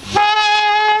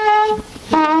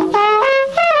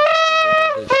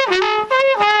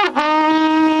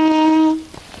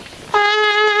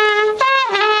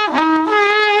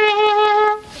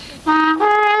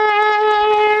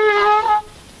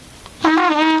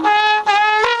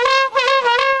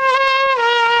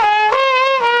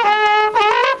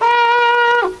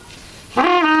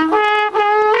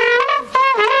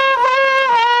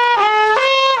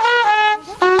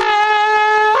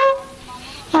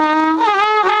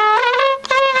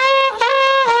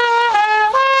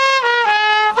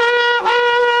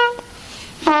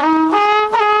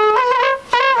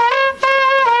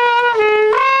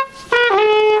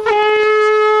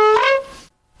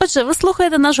 Ви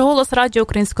слухаєте наш голос Радіо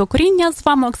Українського коріння. З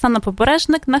вами Оксана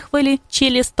Побережник на хвилі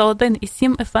Чилі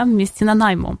 101,7 FM в місті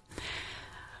Нанаймо.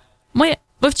 Ми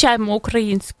вивчаємо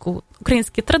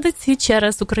українські традиції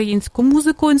через українську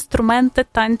музику, інструменти,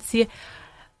 танці.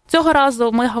 Цього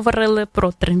разу ми говорили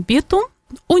про трембіту,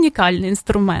 унікальний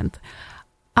інструмент.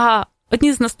 А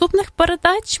одній з наступних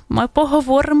передач ми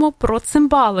поговоримо про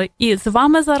цимбали. І з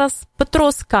вами зараз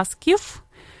Петро Сказків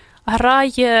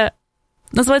грає.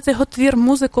 Називається його твір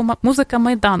 «Музика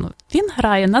Майдану». Він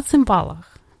грає на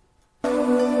цимбалах.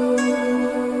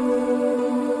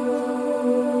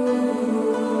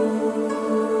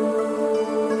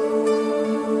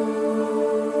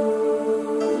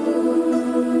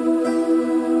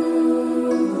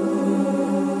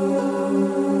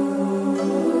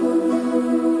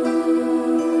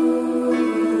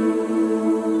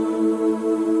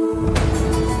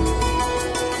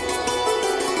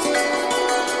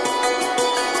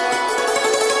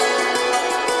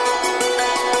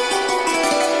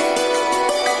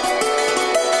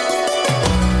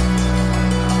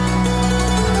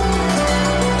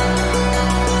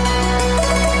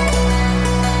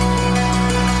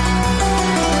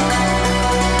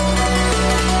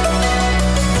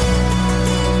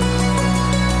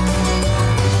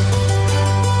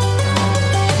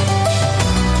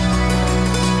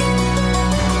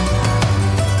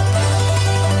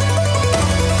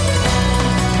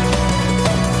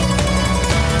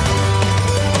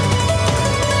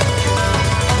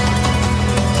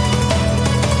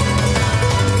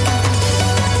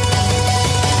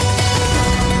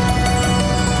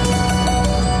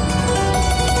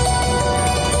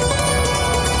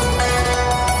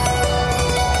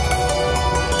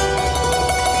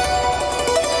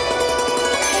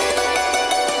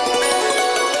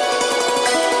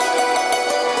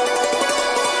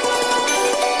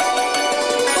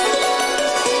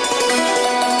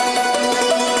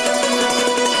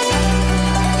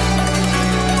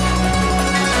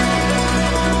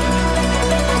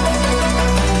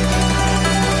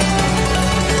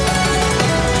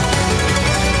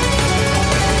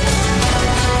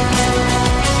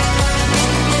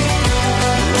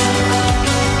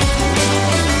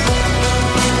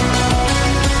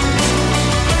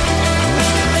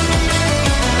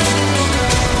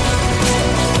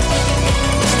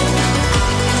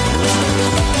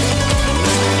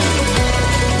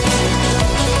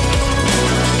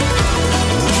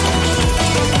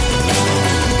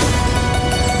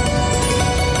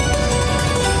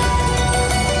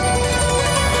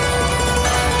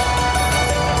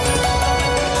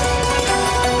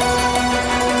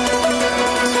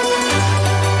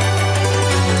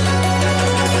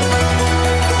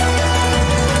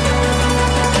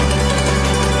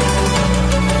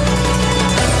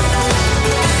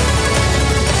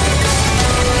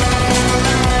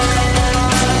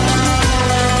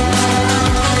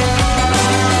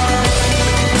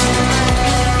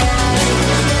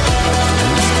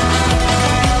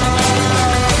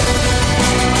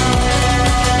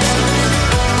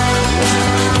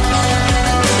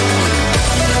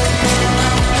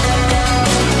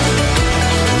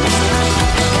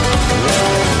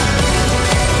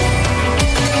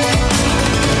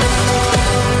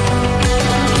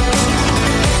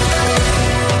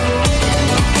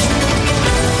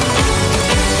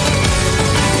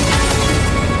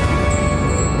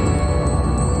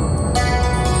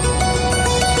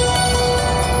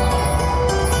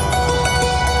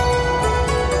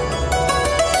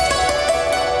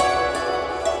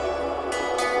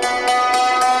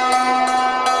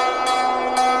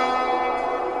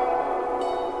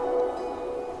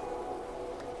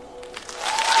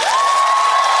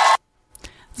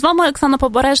 З вами Оксана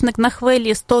Побережник на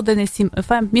хвилі 101,7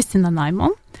 FM в місті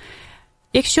Нанаймо.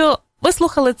 Якщо ви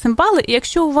слухали цимбали, і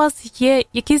якщо у вас є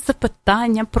якісь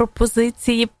запитання,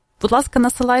 пропозиції, будь ласка,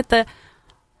 насилайте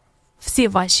всі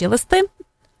ваші листи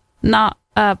на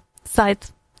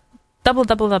сайт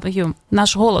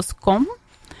www.nashgolos.com,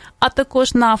 а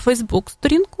також на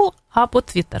Facebook-сторінку або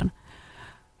Twitter.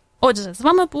 Отже, з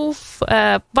вами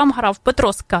вам грав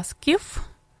Петро Сказків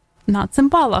на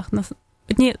цимбалах.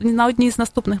 На одній з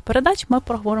наступних передач ми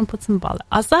проговоримо про цимбали.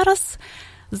 А зараз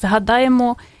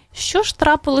згадаємо, що ж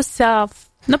трапилося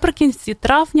наприкінці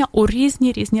травня у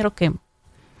різні роки.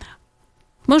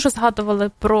 Ми вже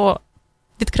згадували про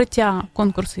відкриття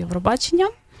конкурсу Євробачення.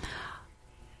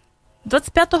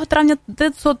 25 травня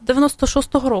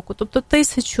 1996 року, тобто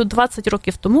 1020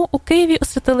 років тому, у Києві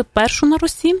освятили першу на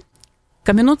Русі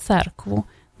кам'яну церкву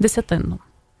Десятинну.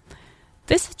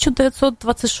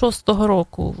 1926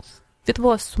 року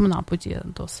відбулася сумна подія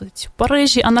досить. В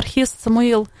Парижі анархіст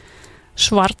Самуїл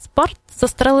Шварцбарт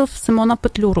застрелив Симона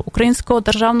Петлюру, українського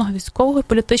державного військового і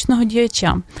політичного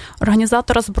діяча,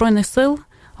 організатора Збройних сил,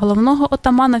 головного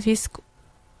отамана військ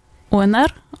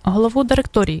УНР, голову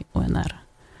директорії УНР.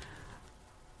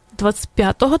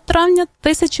 25 травня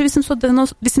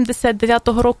 1889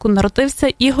 року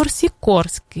народився Ігор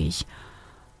Сікорський.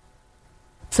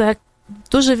 Це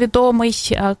дуже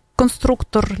відомий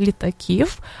конструктор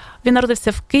літаків. Він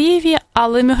народився в Києві,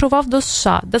 але емігрував до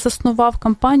США, де заснував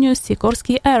компанію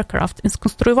Сікорський Aircraft і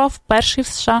сконструював перший в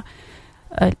США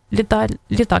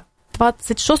літак.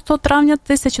 26 травня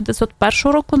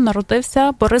 1901 року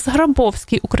народився Борис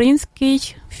Грабовський,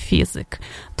 український фізик,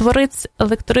 творець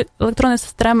електричної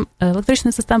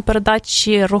системи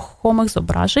передачі рухомих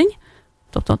зображень,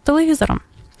 тобто телевізора,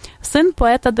 син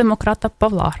поета-демократа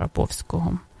Павла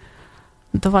Грабовського.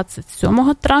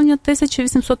 27 травня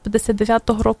 1859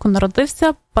 року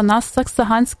народився Панас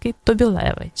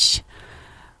Саксаганський-Тобілевич.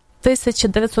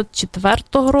 1904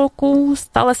 року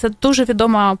сталася дуже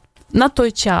відома на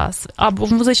той час, або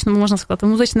в музичному, можна сказати, в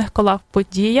музичних колах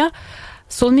подія.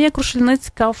 Соломія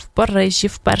Крушельницька в Парижі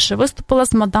вперше виступила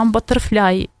з мадам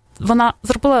Баттерфляй. Вона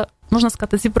зробила, можна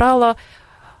сказати, зібрала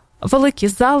великі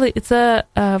зали, і ця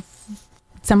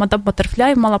мадам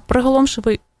Баттерфляй мала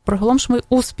приголомшливий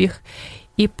успіх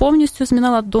і повністю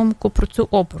змінила думку про цю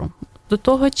оперу. До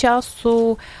того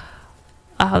часу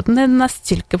не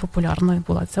настільки популярною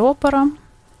була ця опера,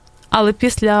 але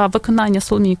після виконання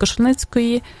Соломії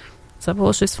Крушельницької це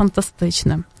було щось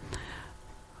фантастичне.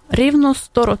 Рівно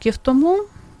 100 років тому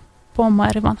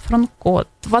помер Іван Франко,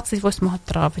 28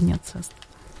 травня.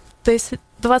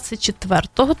 24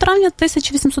 травня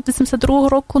 1882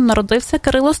 року народився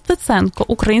Кирило Стеценко,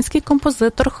 український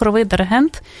композитор, хоровий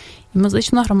диригент і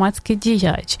музично-громадський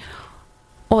діяч.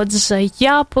 Отже,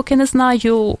 я поки не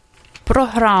знаю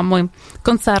програми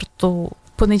концерту в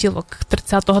понеділок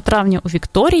 30 травня у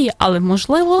Вікторії, але,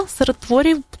 можливо, серед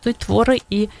творів будуть твори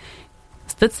і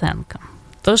Стеценка.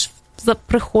 Тож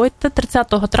приходьте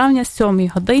 30 травня о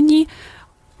 7 годині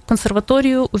в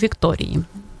консерваторію у Вікторії.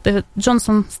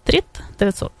 Джонсон Стріт,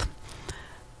 900.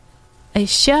 І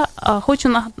ще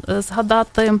хочу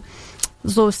згадати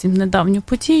зовсім недавню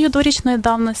подію дворічної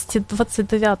давності,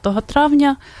 29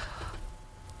 травня.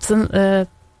 Це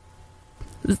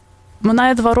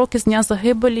минає 2 роки з дня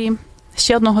загибелі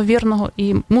ще одного вірного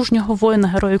і мужнього воїна,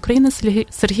 Героя України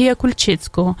Сергія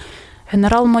Кульчицького,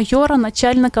 генерал-майора,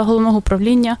 начальника Головного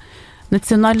управління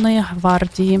Національної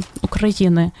гвардії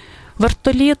України.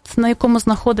 Вертоліт, на якому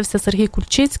знаходився Сергій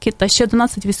Кульчицький, та ще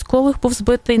 11 військових був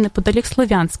збитий неподалік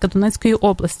Слов'янська Донецької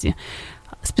області.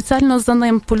 Спеціально за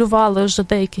ним полювали вже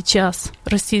деякий час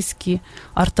російські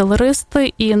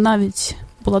артилеристи, і навіть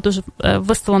була дуже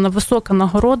виставлена висока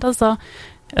нагорода за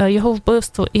його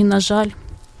вбивство. І, на жаль,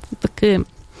 таки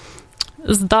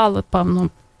здали, певно,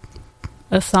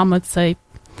 саме цей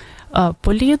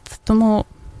політ. Тому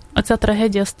оця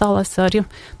трагедія сталася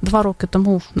 2 роки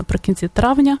тому, наприкінці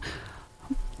травня.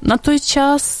 На той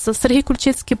час Сергій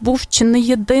Кульчицький був чи не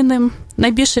єдиним,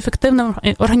 найбільш ефективним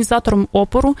організатором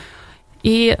опору,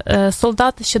 і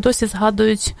солдати ще досі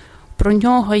згадують про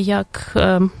нього, як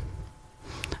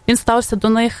він ставився до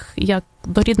них як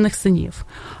до рідних синів.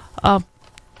 А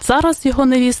зараз його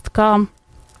невістка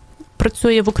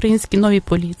працює в українській новій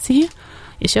поліції.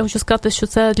 І ще хочу сказати, що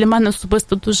це для мене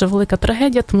особисто дуже велика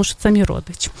трагедія, тому що це мій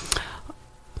родич.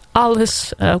 Але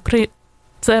ж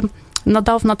це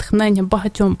надав натхнення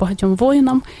багатьом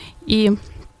воїнам і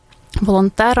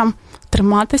волонтерам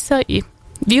триматися, і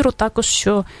віру також,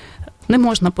 що не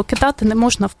можна покидати, не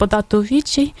можна впадати у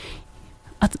відчай.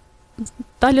 А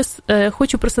далі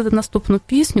хочу просити наступну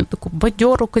пісню, таку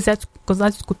бадьору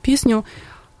козацьку пісню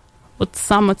от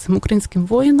саме цим українським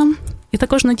воїнам. І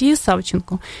також Надії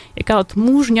Савченко, яка от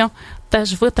мужньо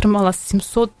теж витримала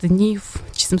 700 днів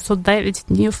чи 709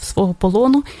 днів свого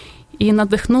полону і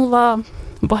надихнула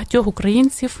багатьох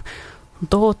українців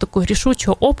до такого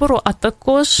рішучого опору, а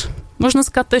також можна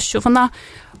сказати, що вона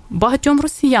багатьом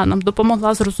росіянам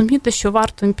допомогла зрозуміти, що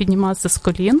варто їм підніматися з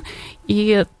колін.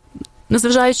 І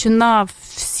незважаючи на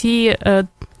всі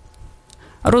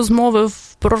розмови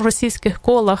в проросійських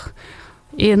колах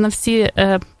і на всі,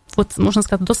 от, можна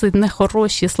сказати, досить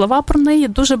нехороші слова про неї,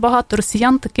 дуже багато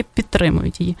росіян таки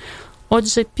підтримують її.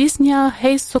 Отже, пісня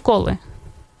 «Гей, соколи».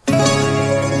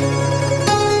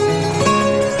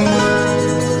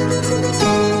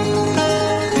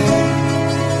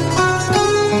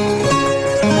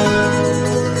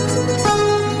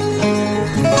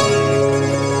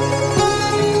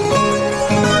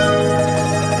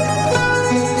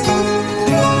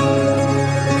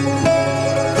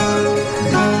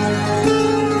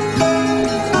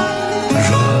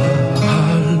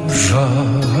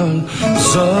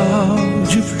 Za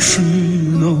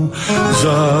dziewczyną,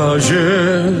 za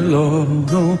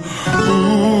zieloną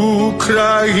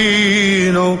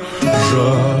Ukrainą.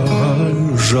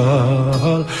 Żal,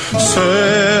 żal,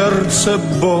 serce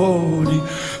boli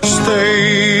z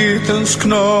tej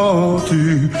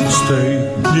tęsknoty, z tej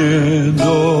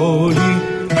niedoli.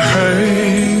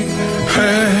 Hej,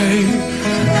 hej,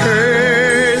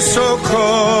 hej,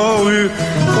 sokoły,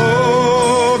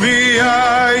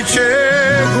 obijajcie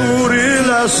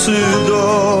lasy,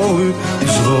 doły,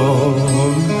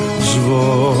 dzwoń,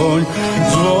 dzwoń,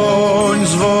 dzwoń,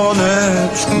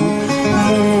 dzwoneczku,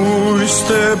 mój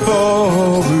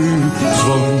stepowy,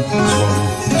 dzwoń, dzwoń,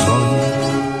 dzwoń.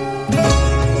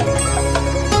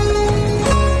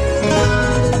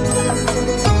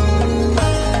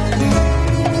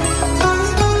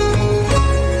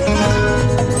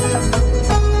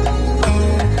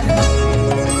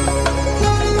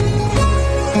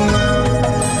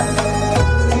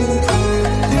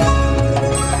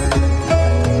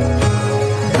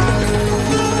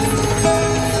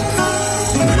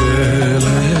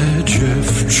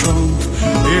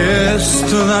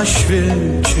 Na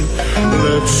świecie,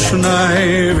 lecz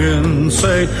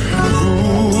najwięcej w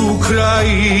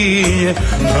Ukrainie.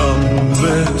 Tam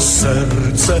bez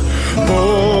serce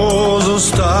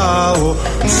pozostało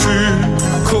przy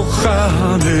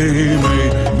kochanej mej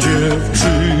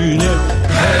dziewczynie.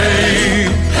 Hej,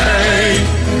 hej,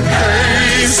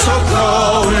 hej,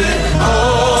 sokoły,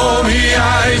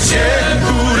 omijajcie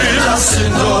góry, lasy,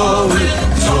 doły.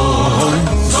 Dzwoń,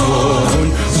 dzwoń,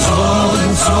 dzwoń,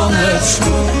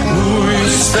 dzwoneczku, mój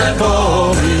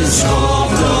stepowy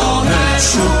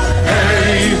dzwoneczku.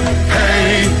 Hej,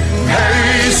 hej,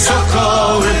 hej,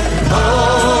 sokoły,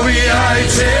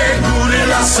 omijajcie góry,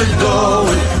 lasy,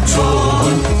 doły.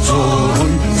 Dzwoń,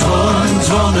 dzwoń, dzwoń,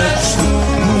 dzwoneczku,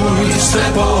 mój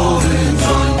stepowy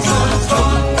dzwoń, dzwoń,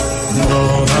 dzwoń.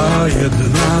 Ona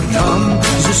jedna tam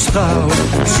została,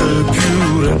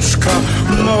 przepióreczka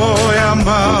moja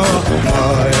mała, a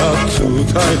ja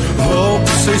tutaj w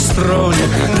obcej stronie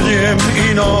dniem i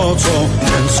nocą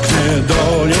tęsknię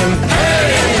do niej.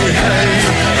 Hej, hej,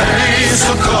 hej,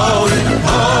 sokoły,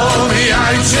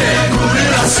 omijajcie góry,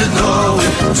 lasy, doły.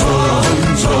 Dzwoń,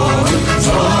 dzwoń,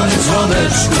 dzwoń,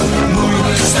 dzwoneczku,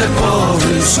 mój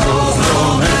stepowy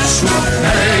skowroneczku.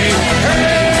 Hej,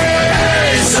 hej,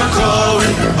 hej, sokoły,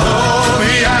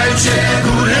 omijajcie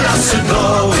góry, lasy,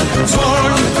 doły.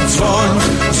 Dzwoń, dzwoń,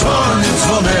 dzwoń,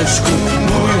 dzwoneczku,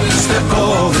 mój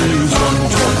stepowy dzwoń,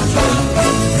 dzwoń, dzwoń.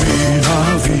 Wina,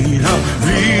 wina,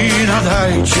 wina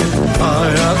dajcie, a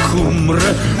jak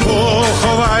umrę,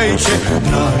 pochowajcie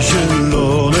na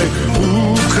zielonej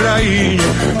Ukrainie,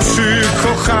 przy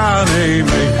kochanej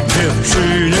mej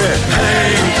dziewczynie.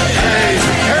 Hej, hej,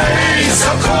 hej,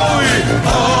 sokoły,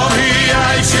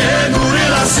 omijajcie góry,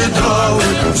 lasy, doły.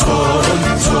 Dzwoń,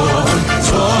 dzwoń,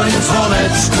 dzwoń,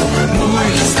 dzwoneczku, mój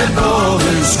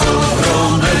stepowy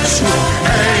skowroneczku.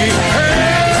 Hej,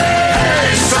 hej,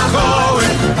 hej, sokoły,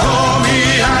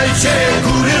 omijajcie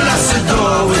góry, lasy,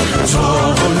 doły.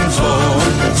 Dzwoń, dzwoń,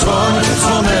 dzwoń,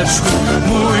 dzwoneczku,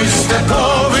 mój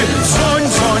stepowy dzwoń,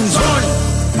 dzwoń, dzwoń.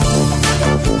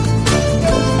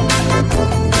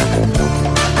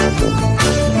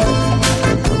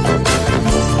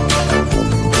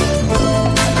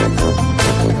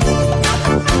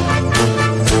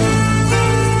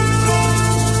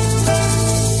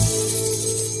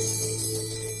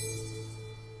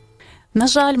 На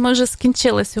жаль, ми вже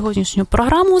скінчили сьогоднішню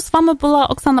програму. З вами була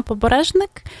Оксана Побережник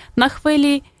на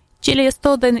хвилі Чилія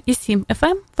 101,7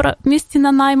 FM в місті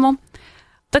Нанаймо.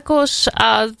 Також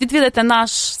відвідайте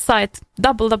наш сайт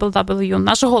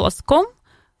www.nashголос.com,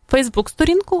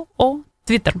 Фейсбук-сторінку о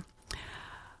Твіттер.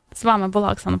 З вами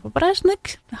була Оксана Побережник.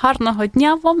 Гарного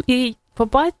дня вам і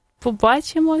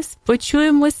побачимось,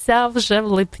 почуємося вже в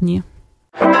липні.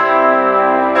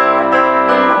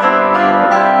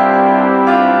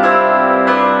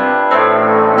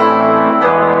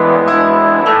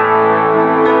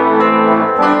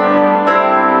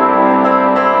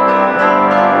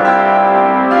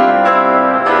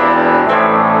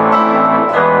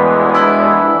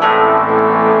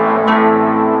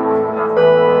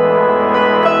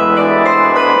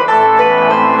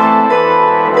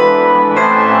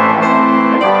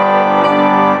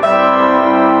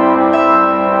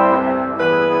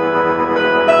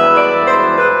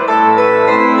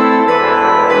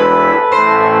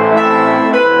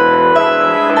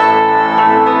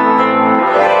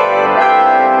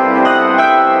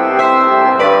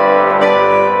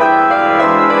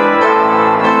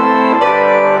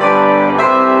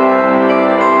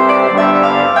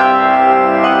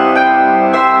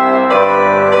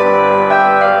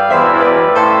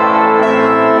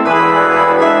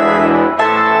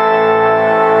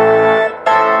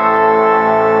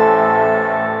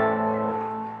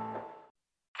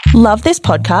 Love this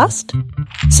podcast?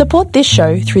 Support this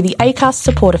show through the Acast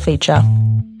supporter feature.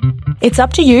 It's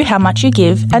up to you how much you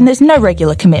give and there's no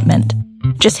regular commitment.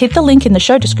 Just hit the link in the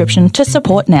show description to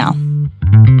support now.